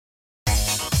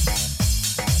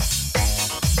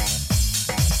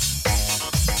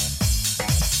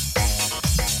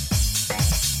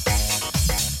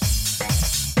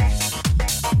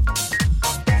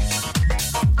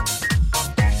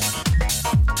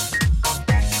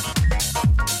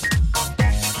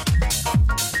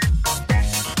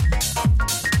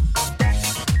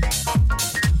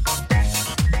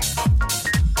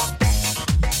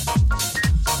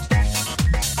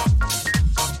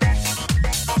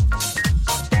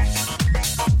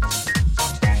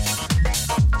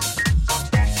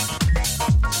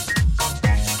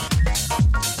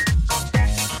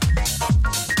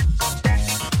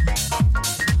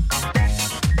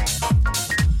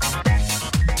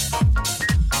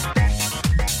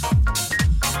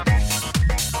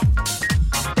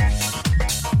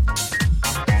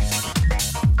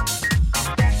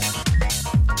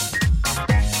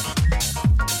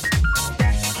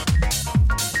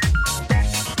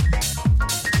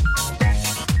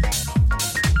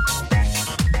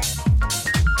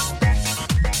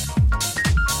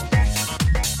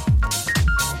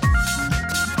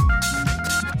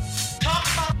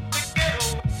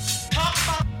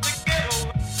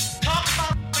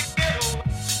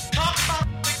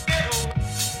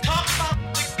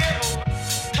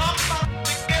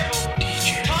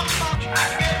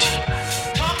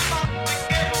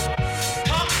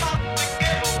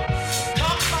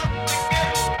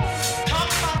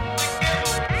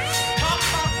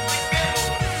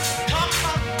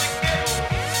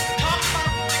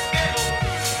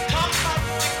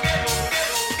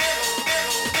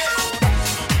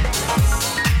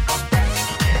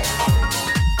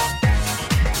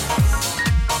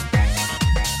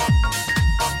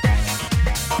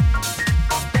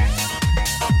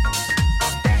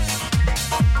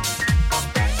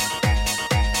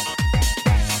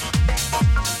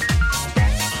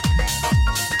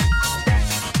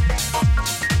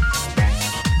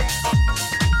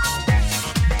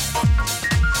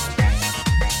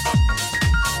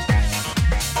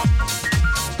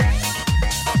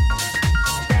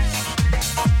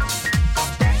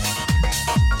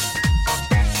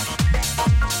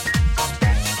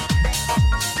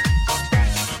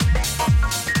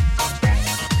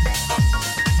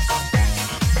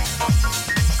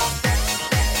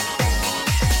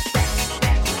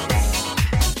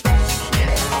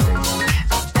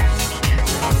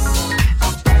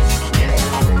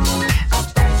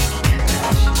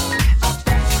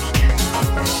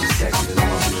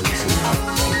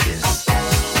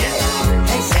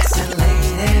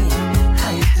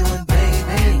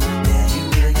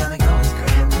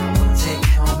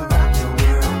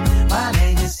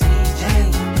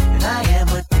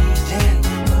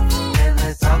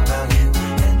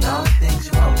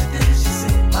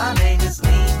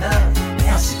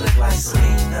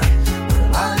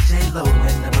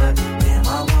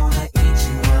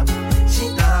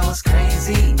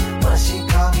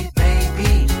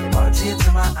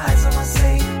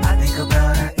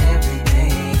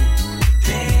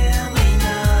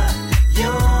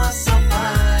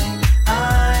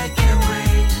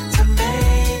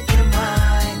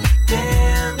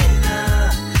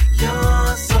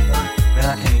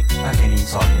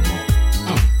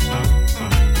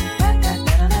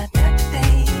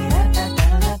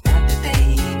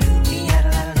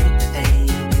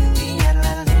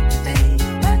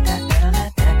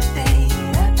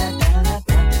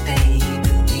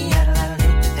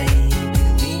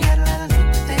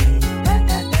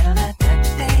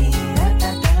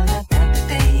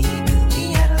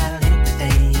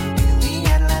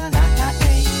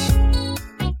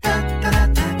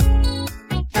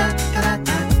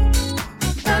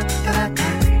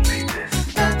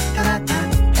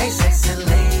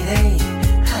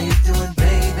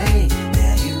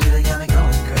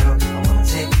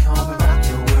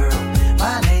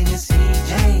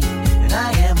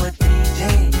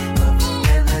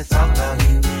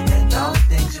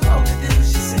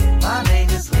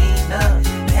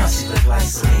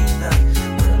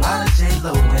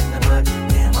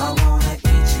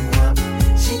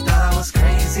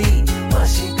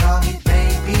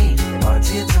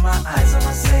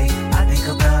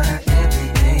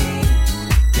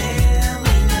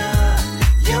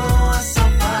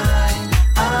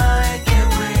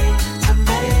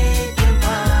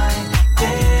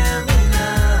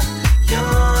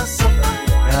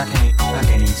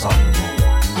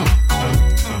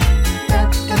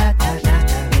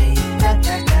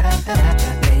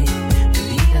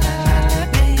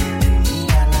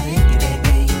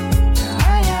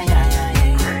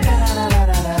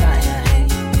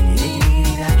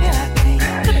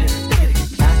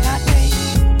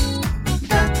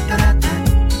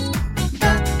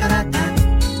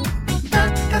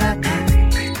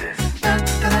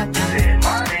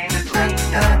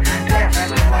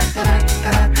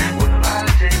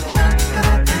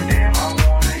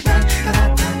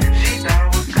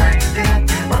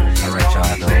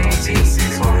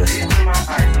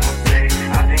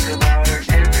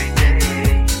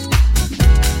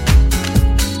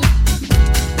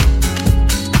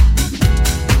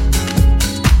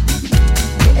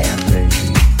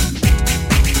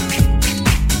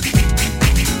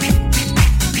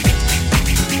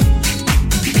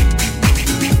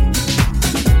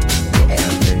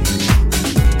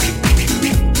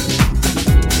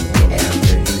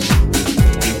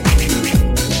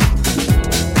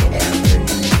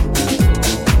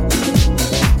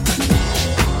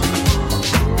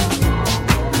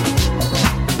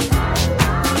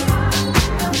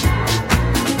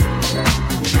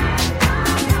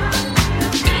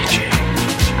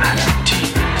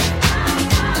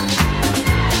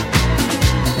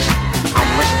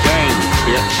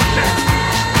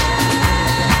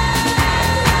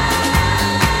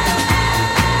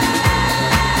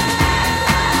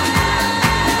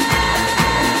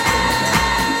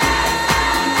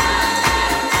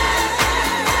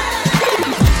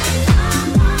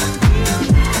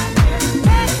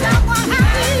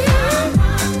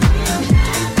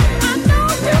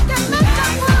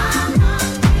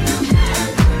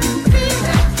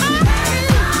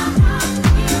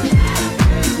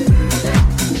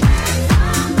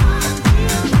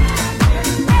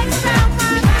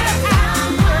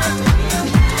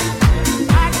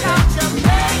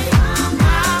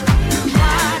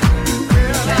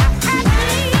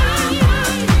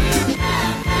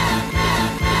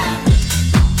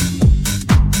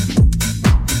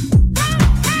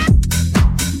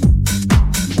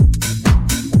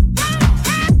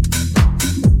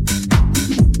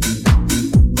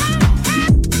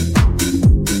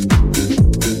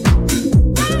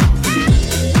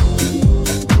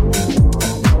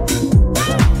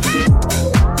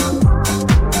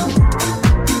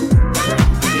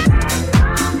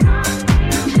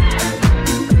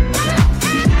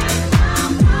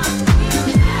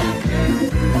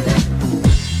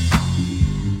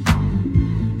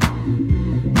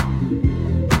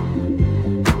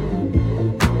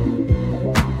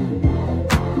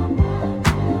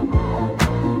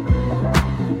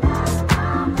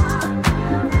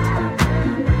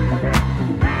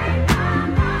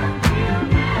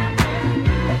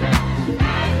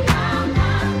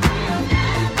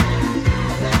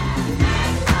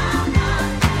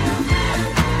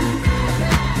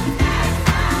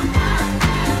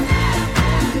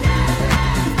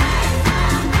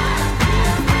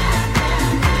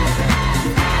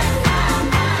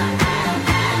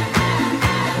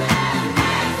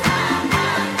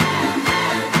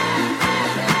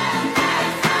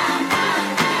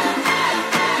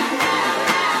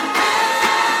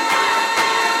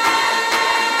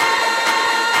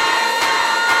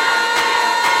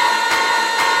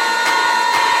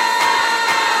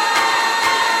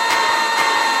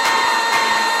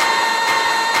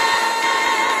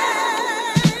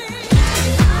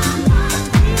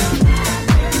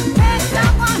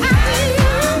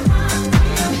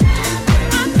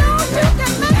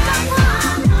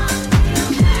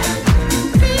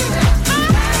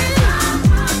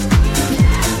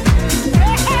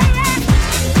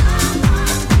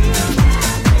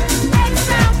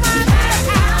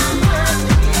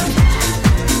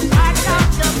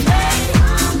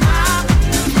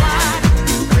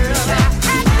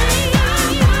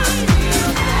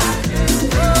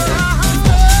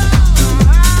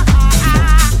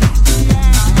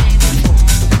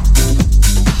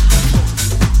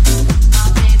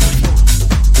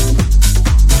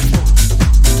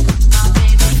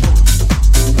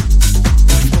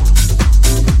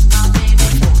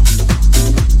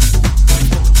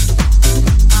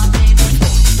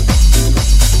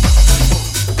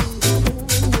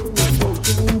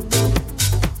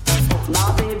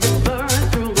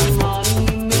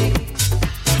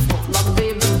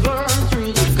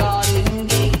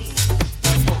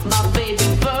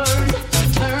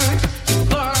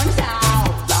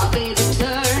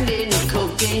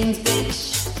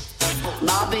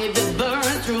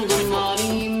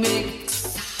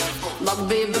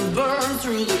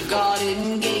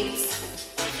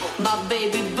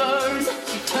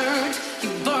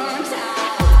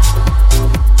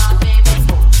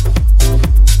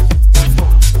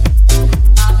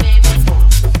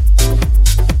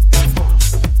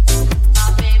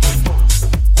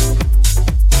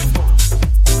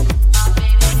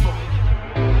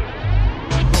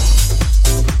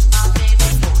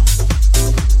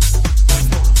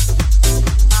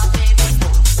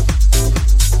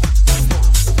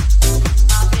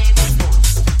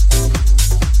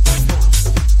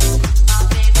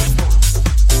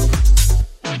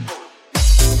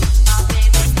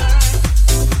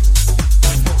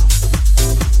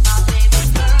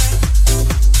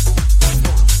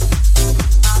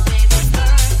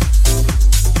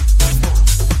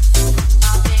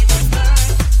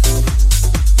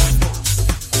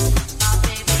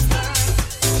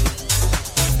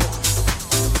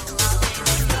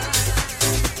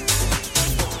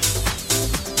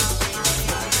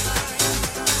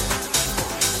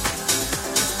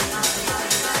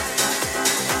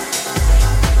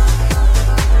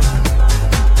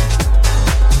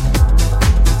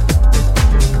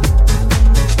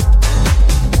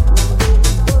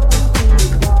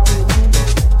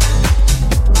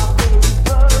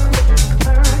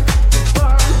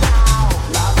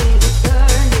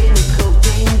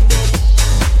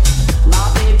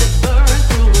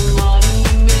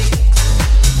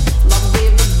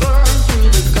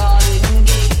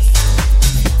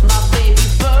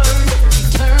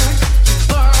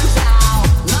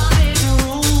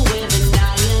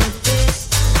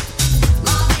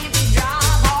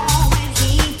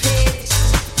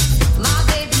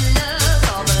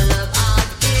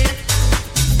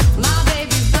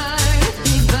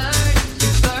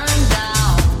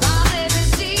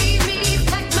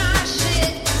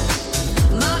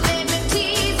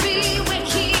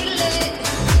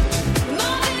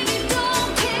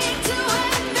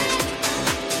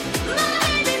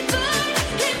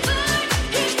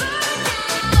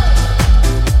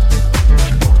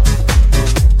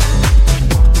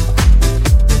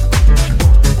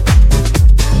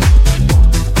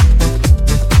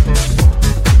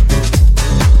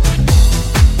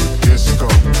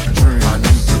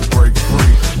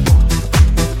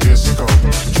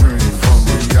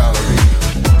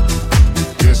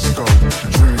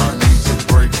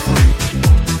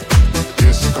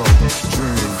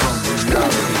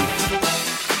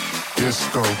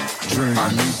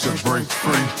break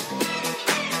free.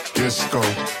 Disco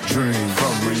dream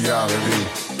from reality.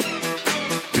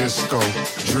 Disco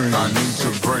dream. I need to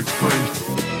break free.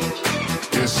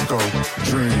 Disco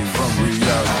dream from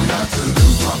reality. I got to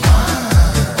lose my mind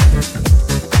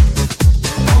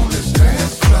on this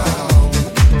dance floor.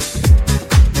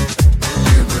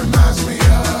 It reminds me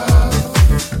of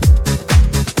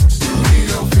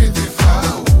Studio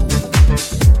 54.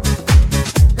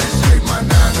 Escape my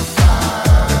 9 to 5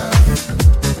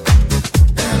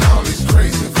 and all these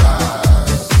crazy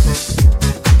vibes.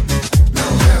 No,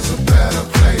 there's a better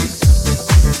place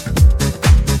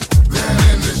than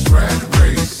in this rat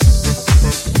race.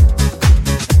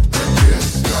 The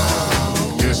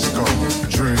disco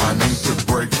dream. I need to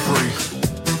break free.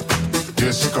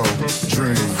 Disco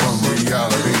dream from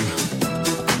reality.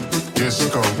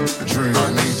 Disco dream. I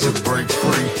need to break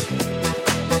free.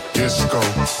 Disco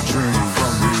dream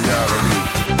from reality.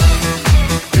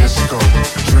 Disco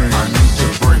dream. I need to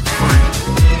break free.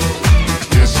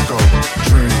 Disco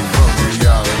dream from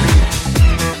reality.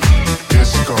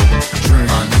 Disco dream.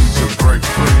 I need to break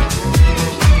free.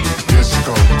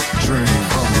 Disco dream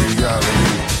from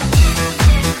reality.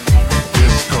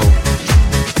 Disco.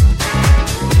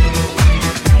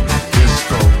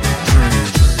 Disco dream.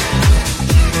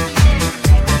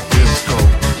 Disco.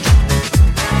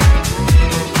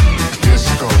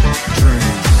 Disco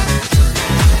dream.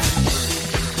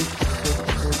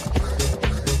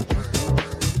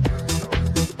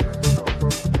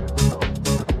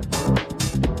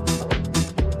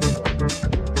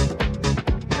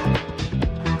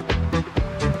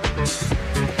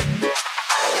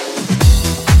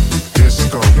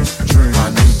 Disco dream. I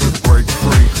need to break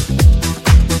free.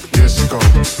 Disco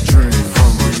dream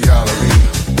from reality.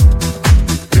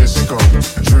 Disco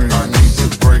dream. I need to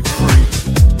break free.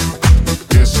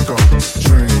 Disco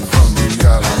dream from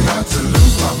reality. I got to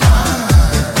lose my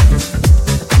mind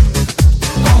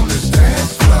on this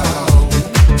dance floor.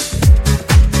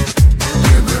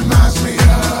 It reminds me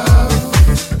of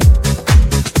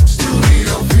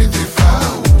Studio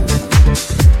 54.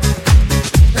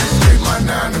 Escape my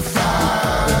 9 to 5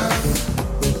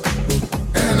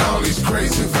 and all these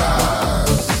crazy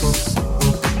vibes.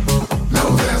 No,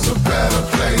 there's a better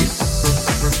place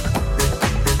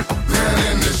than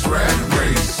in this rat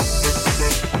race.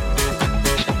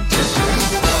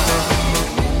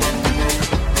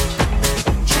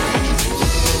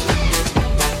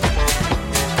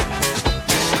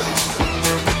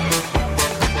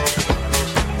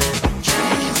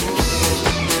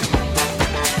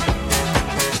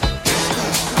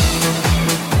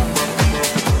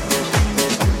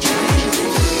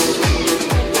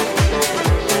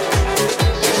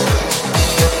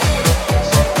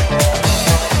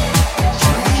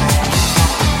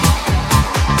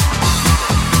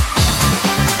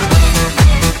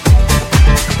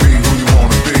 Be who you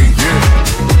wanna be, yeah.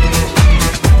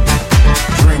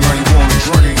 Dream how you wanna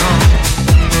dream,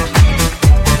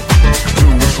 Do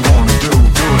what you wanna do,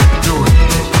 do it.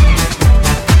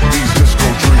 These disco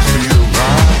dreams for you,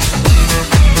 right?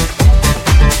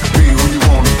 Be who you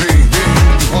wanna be, yeah.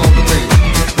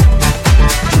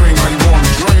 Dream how you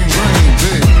wanna dream,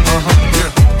 big,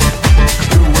 yeah.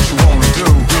 Do what you wanna do,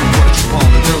 what you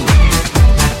wanna do.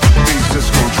 These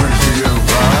disco dreams for you,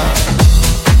 right?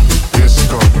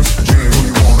 Disco dream who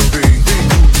you wanna be,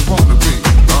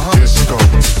 Disco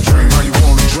dream how you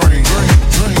wanna dream,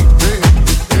 big.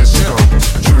 Disco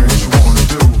dream what you wanna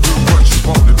do, what you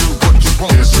wanna do,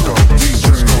 Disco, these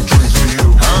disco dreams for you,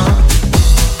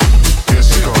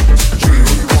 Disco dream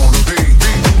who you wanna be,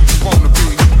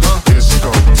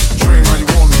 Disco dream how you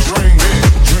wanna dream,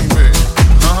 big.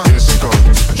 Disco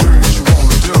dream what you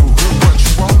wanna do,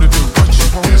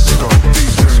 Disco,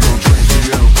 these disco dreams for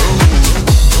you.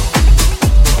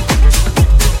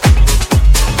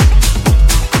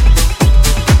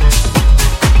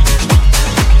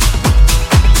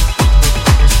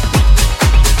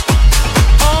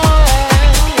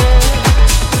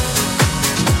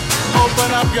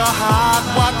 Open up your heart,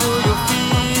 what do you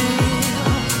feel?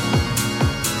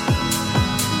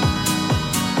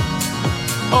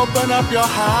 Open up your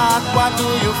heart, what do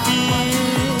you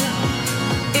feel?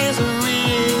 Is it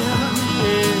real?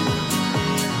 Yeah.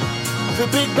 The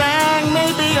Big Bang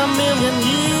may be a million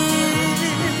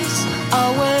years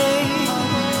away.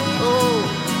 Oh,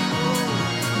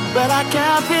 but I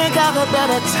can't think of a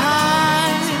better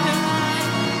time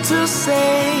to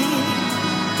say,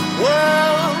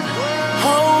 world,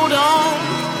 hold on.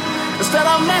 Instead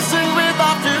of messing with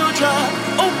our future,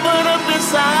 open up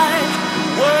inside.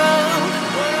 World,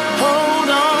 hold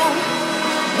on.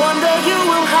 One day you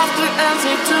will have to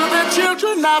answer to the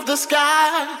children of the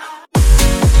sky.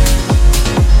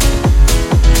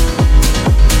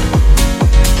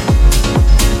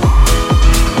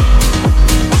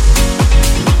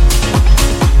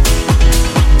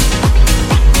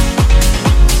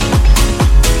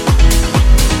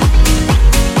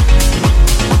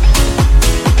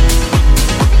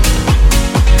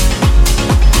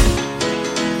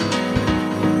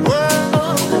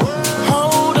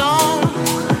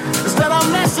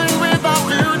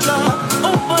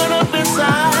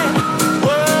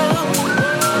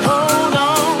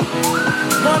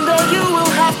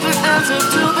 Listen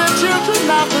to the children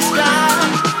of the sky.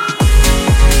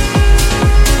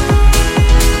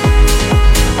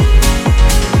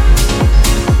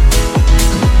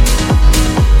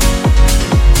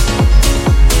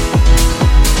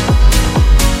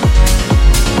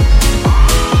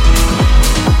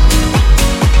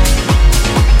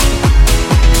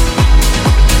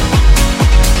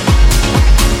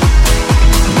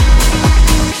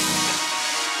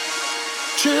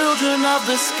 Children of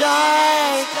the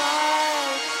sky,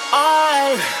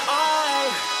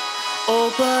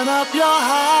 open up your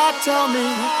heart, tell me,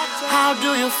 how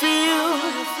do you feel?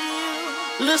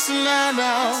 Listen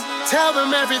now, tell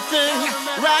them everything,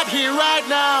 right here, right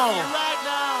now.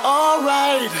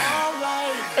 Alright,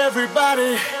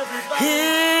 everybody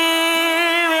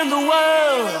here in the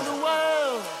world,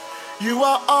 you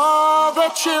are all the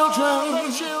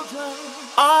children.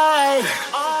 Alright,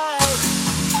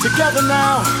 together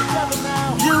now,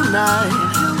 unite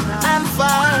and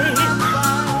fight.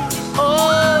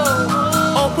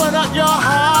 Oh, open up your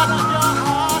heart.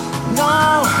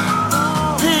 No,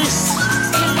 peace,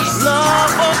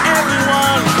 love for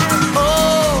everyone.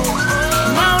 Oh,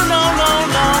 no, no, no,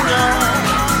 no, no.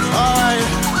 Alright,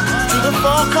 to the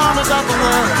four corners of the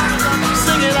world.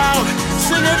 Sing it out,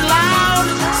 sing it loud,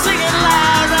 sing it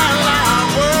loud and loud.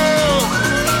 World,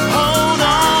 hold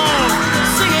on,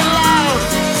 sing it loud,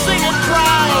 sing it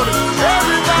proud.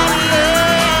 Everybody,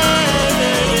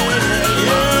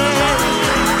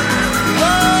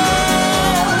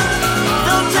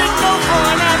 don't take no for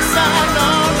an answer, no,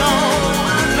 no,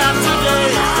 not today.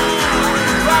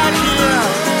 Right here,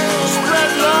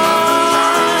 spread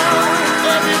love.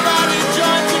 Everybody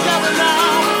join together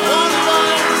now. One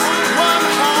voice, one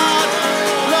heart,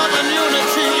 loving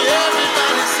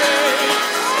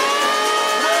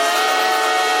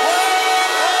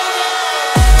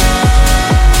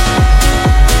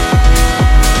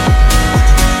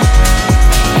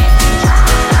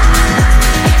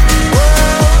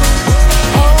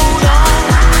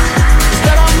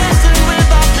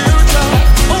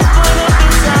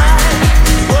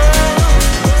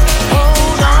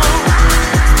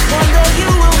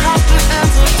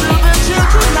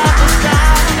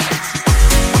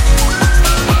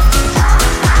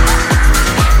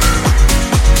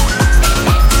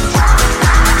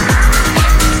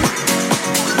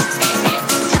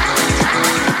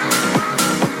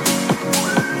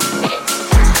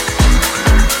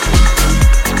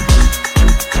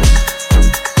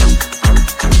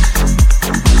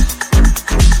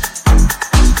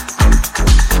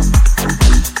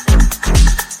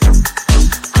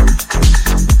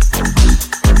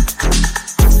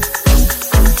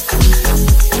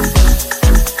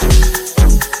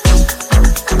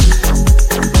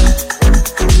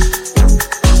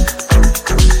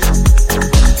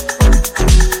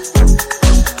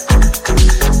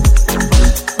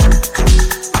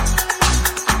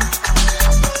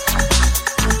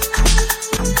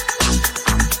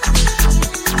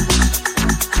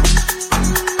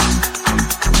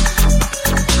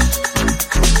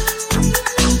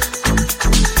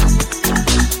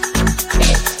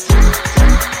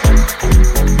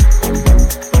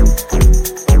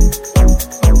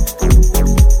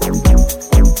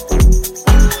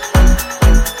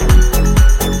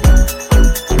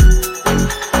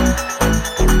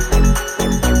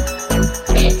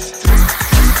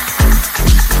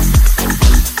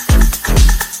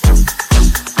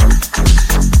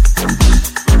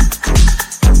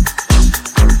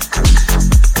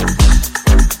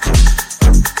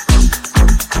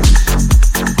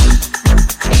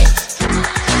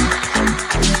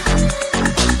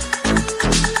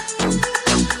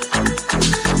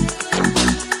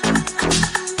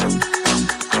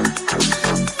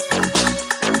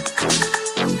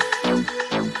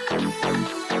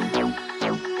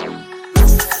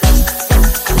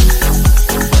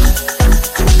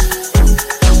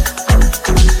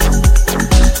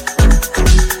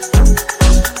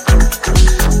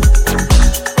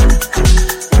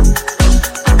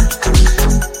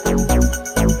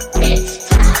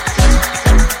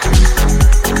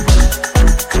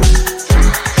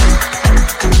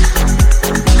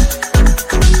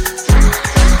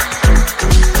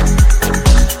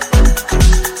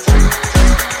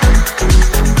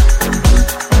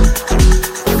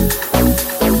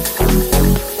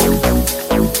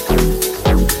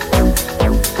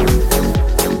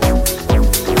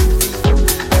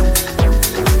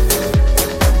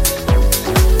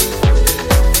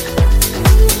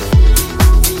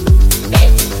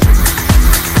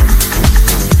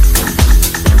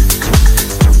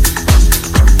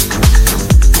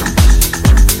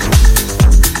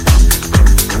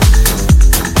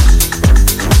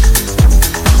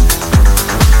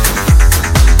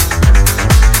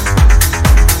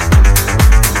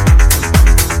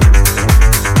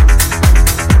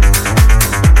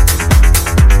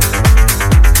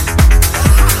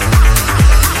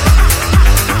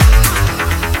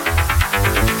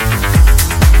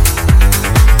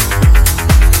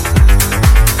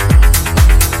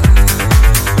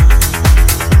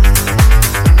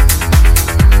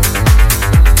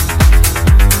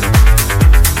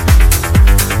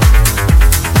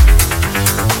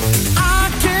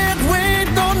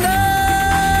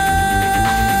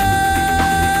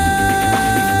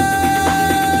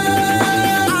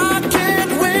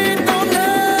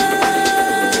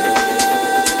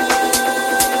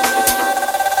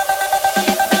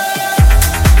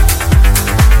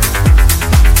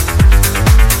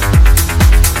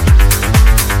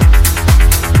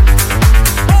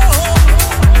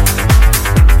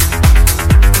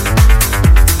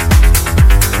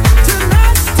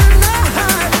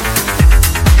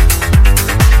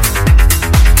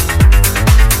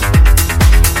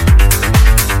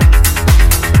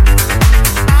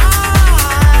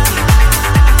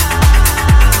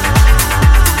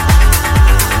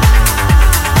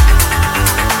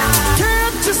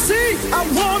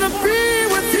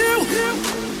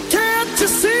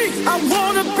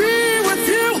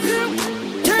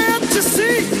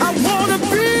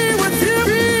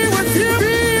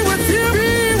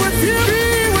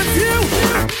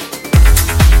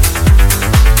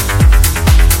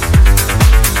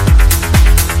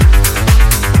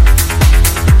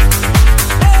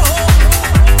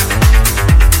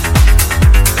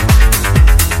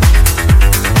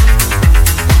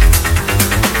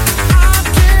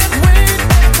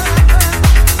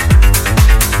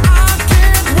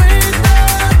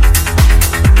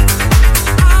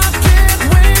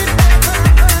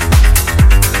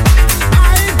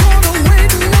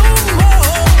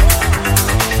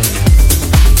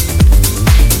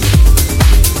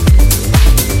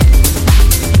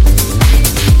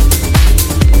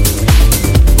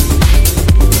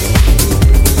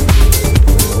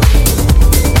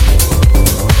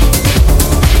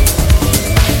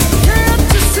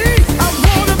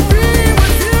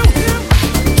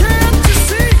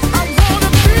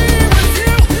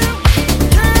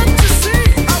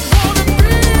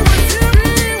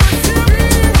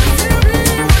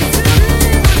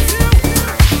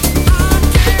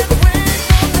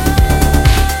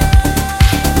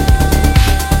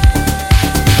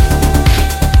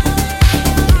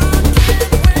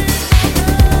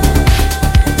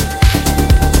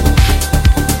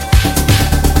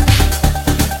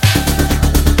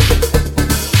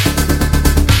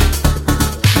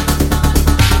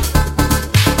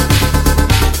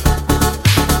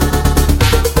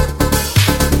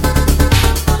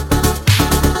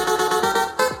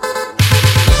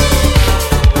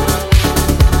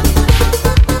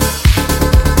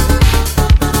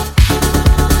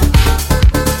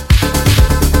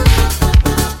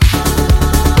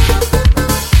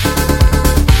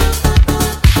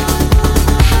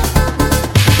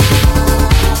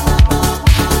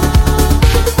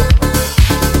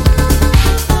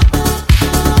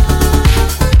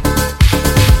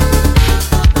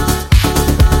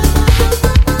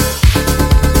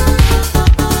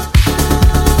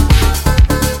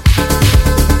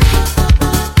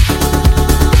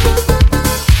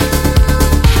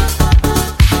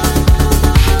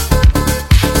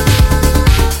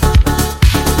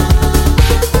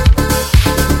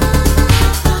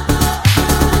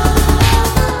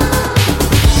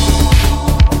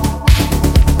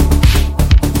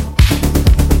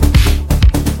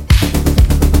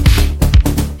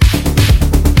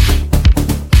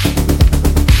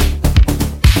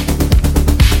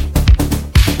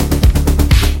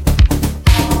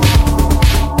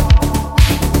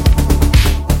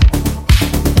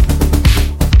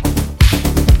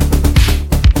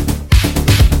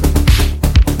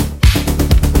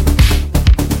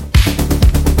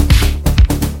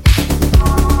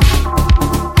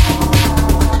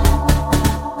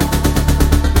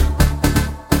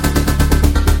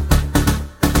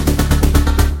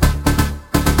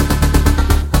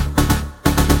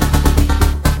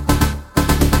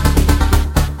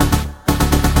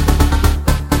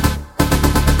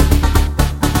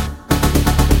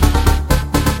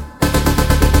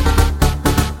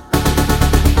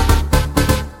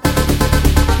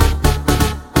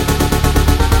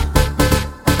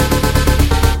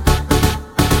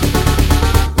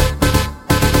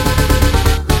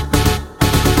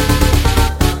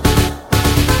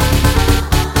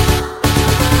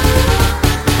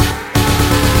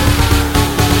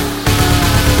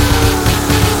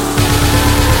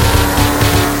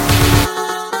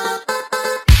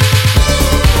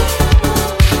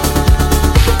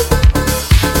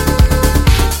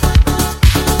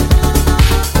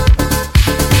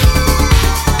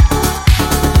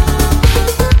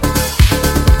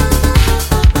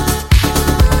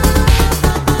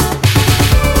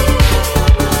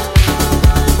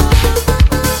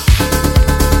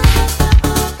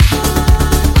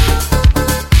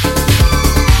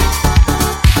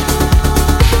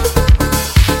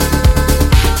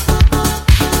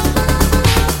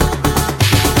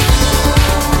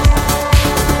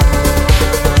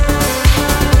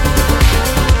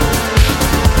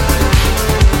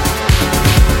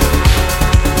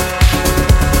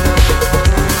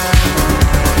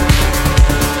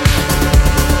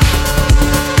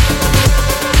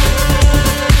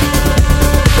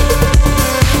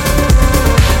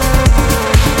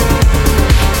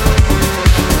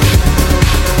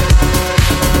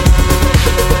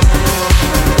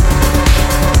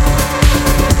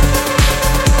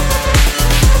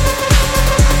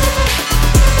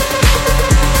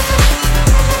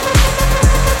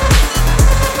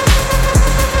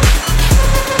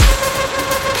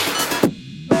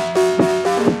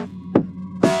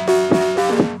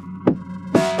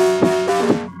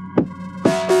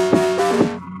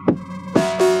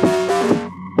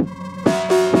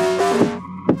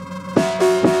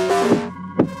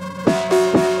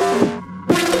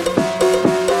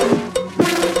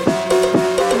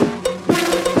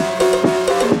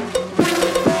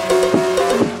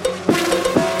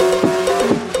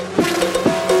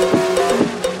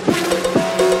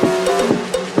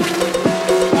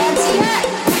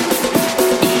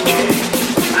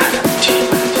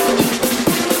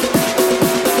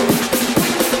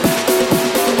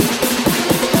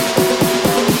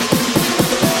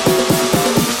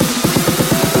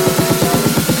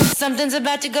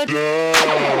about to go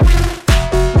down.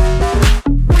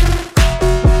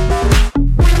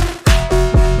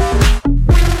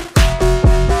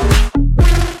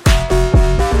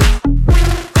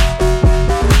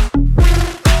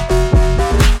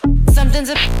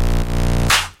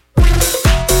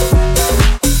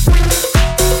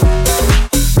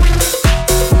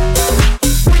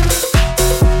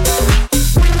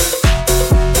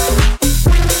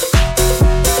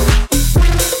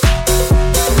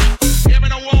 Give me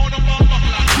the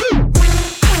one,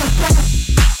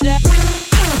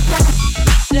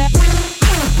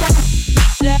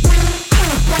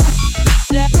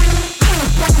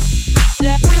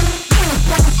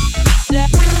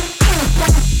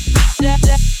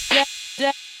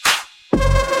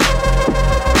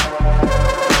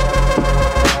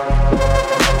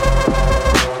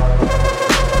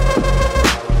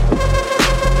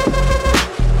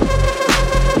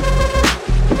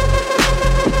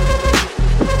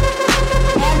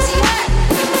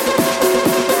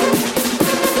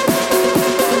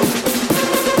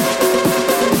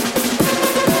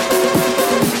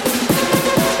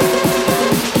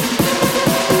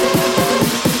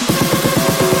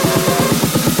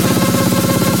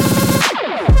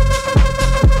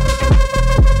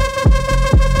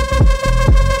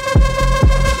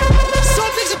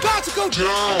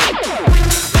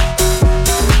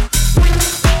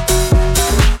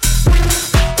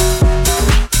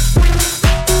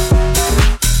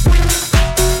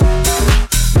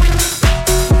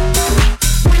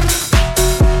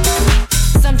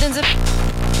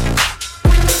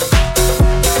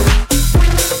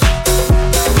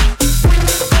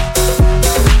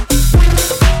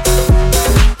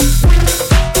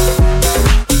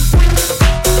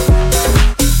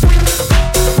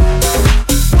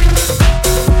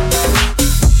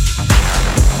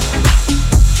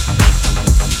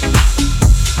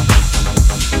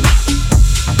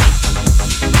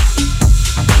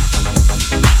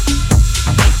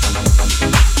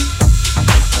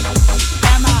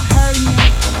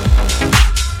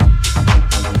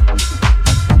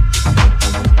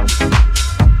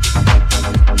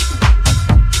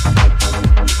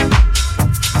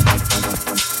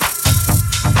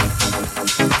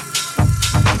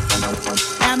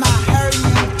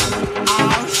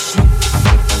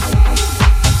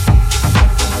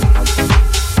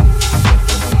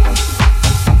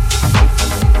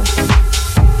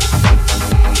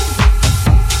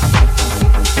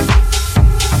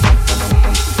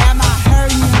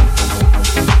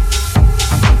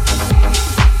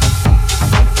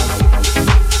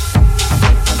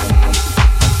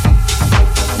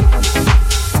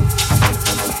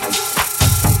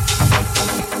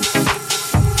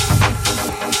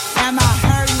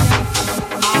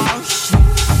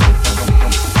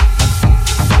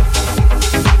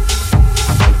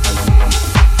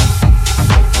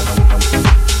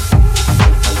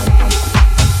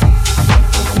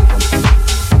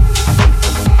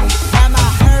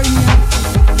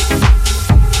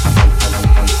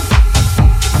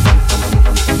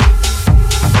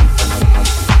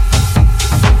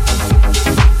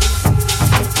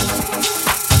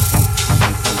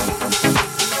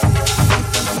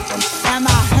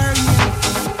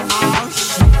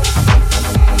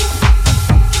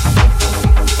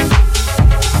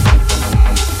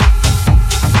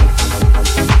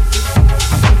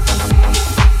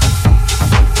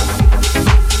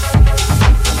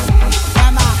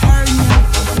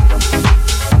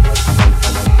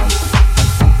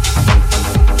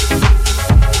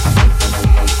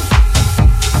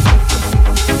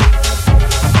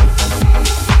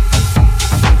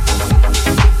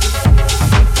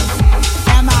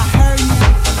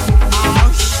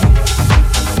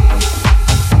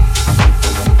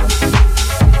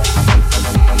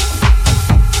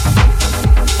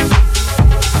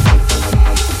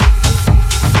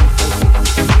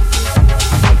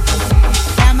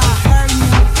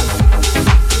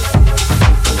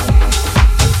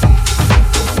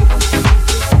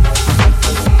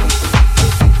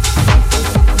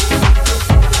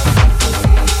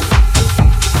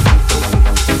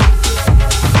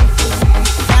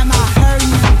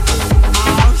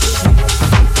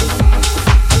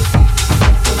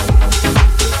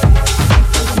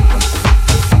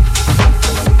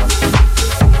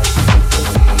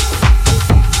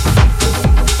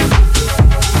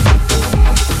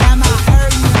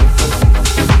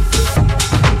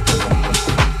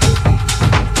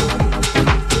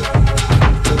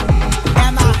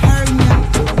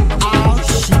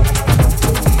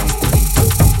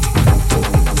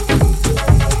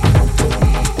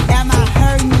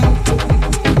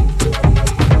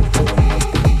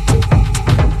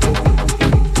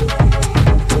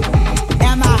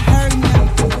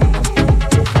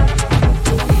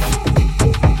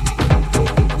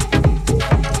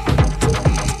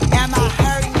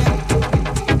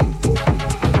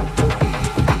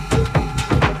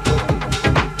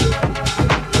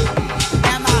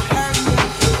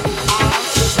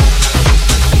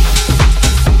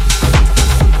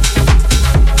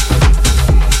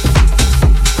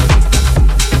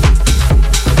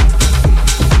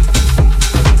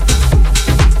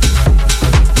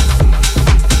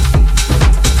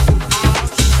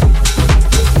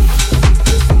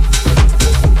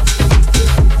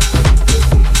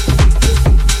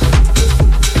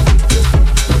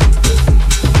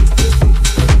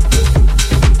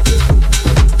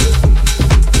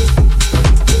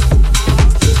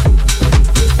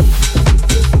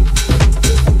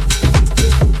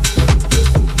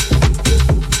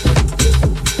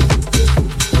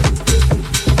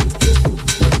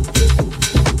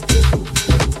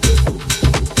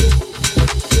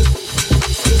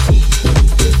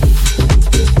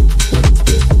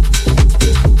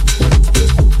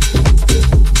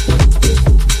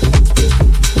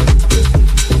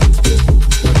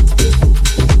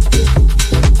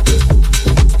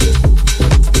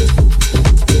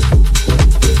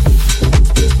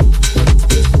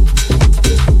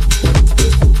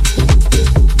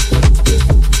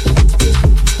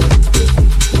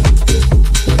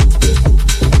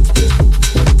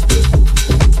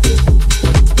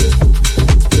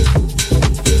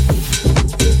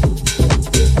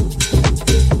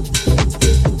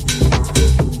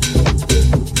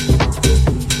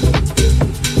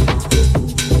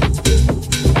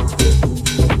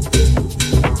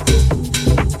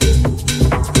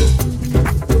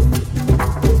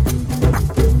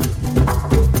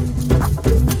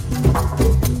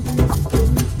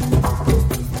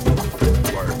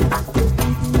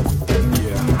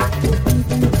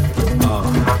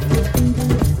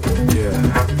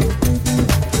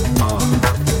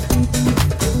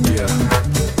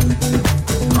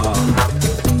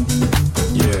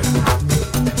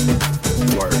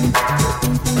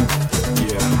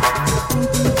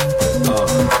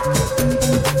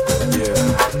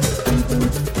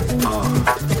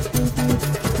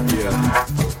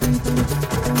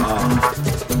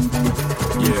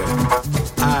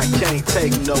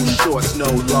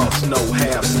 boss, no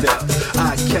half step.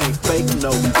 I can't fake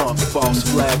no funk, false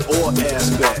flag or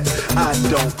aspect. I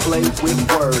don't play with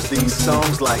words, these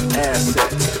songs like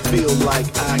assets. Feel like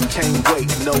I can't wait,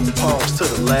 no pause to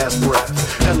the last breath.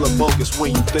 Hella bogus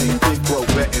when you think, big bro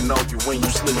betting on you when you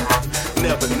sleep.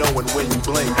 Never knowing when you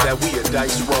blink that we a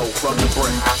dice roll from the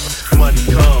brink. Money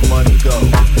come, money go.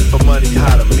 For money,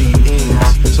 how to meet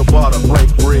ends. So barter, break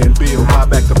bread, build, buy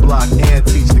back the block, and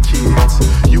teach the kids.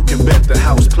 You can bet the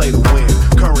house play to win.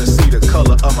 Currency, the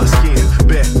color of my skin.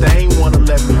 Bet they ain't wanna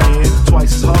let me in.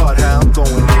 Twice as hard how I'm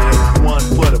going in. One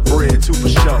for the bread, two for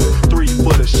show. Three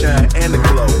for the shine and the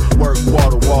glow. Work,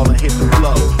 water, wall, and hit the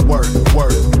flow. Work,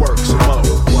 work, work, some more.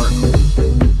 Work,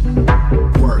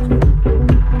 work,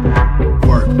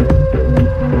 work,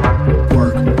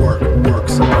 work, work, work,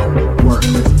 some more. Work,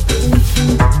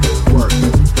 work,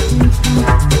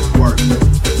 work,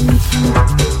 work,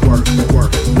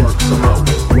 work, work, some more.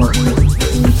 Work,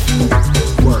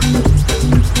 work,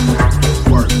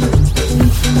 work,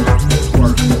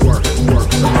 work, work,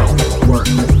 work, some more.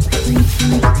 Work,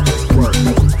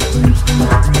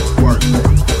 work, work,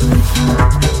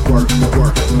 work,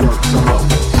 work, work, some more.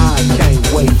 I can't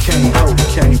wait, can't hope,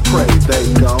 can't pray, they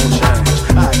gon' change.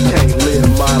 I can't live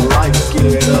my life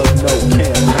scared of no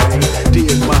campaign.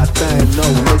 Did my thing, no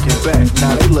looking back,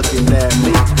 now they looking at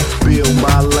me. Build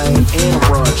my lane and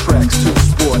run tracks,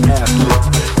 two-sport athlete.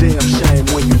 Damn shame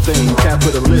when you think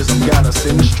capitalism got us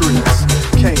in the streets.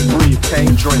 Can't breathe,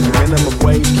 can't drink, minimum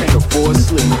wage, can't afford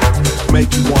sleep.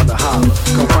 Make you wanna holler,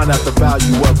 go find out the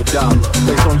value of a dollar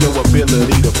based on your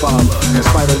ability to follow, in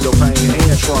spite of your pain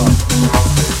and trauma.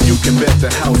 You can bet the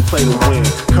house play to win.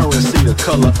 Currency the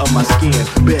color of my skin.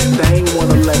 Bet they ain't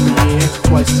wanna let me in.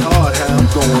 Twice as hard how I'm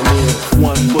going in.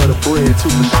 One for the bread, two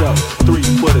for show. Three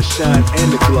for the shine and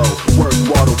the glow. Work,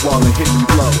 water, wall, and hit the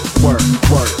flow. Work,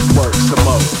 work, work, some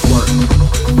more. Work,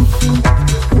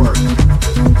 work,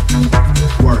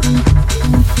 work,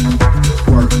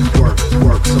 work, work,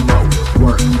 work, some more.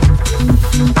 Work,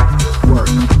 work,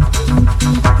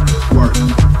 work, work,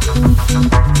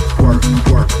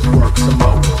 work, work, some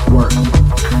more. Work,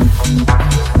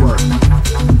 work,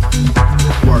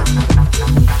 work,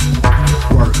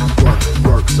 work, work,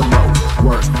 work, some more.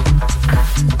 Work,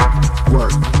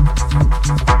 work,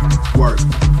 work,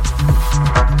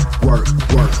 work,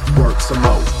 work, work, some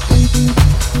more.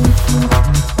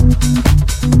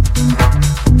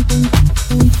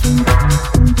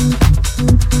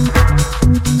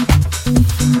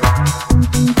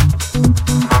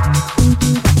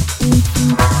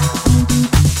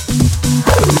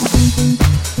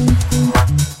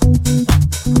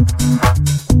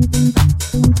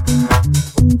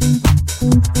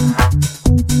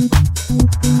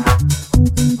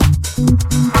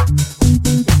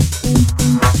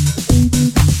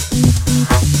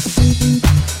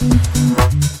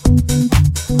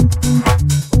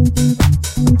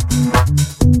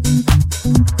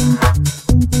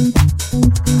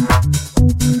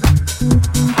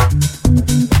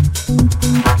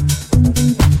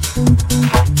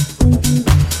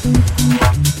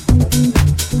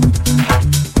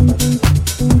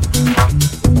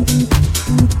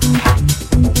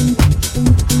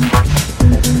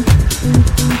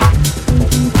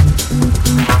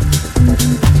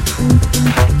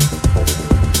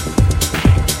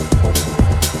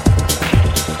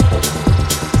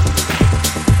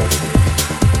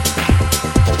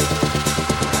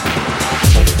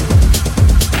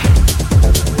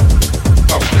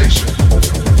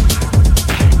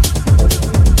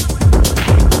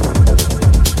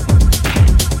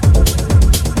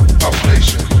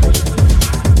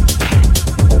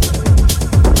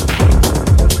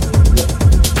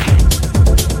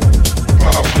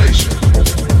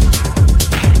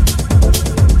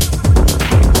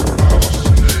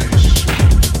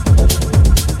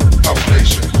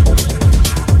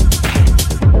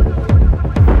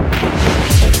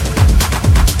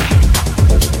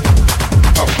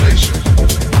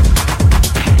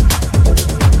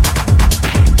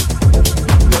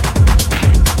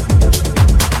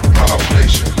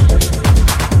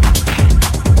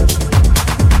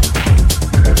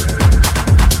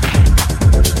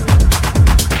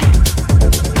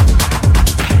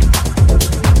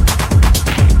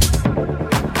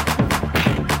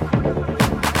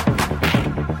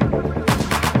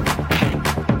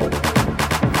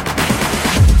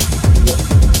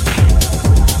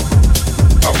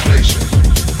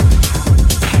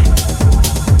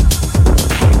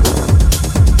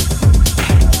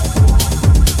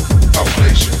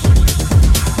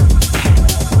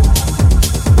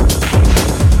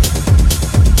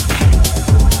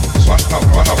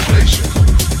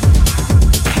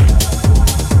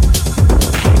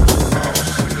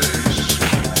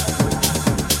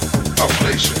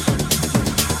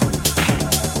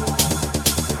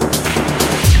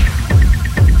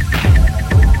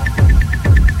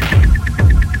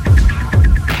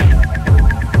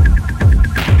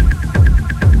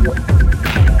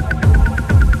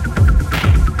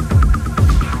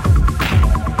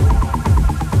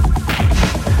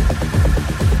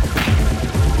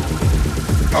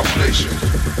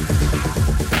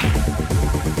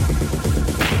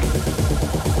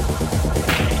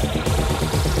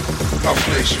 House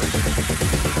Nation.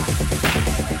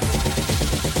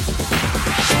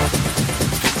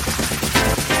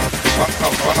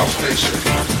 House Nation.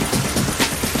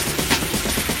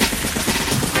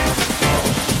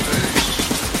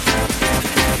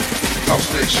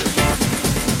 House Nation.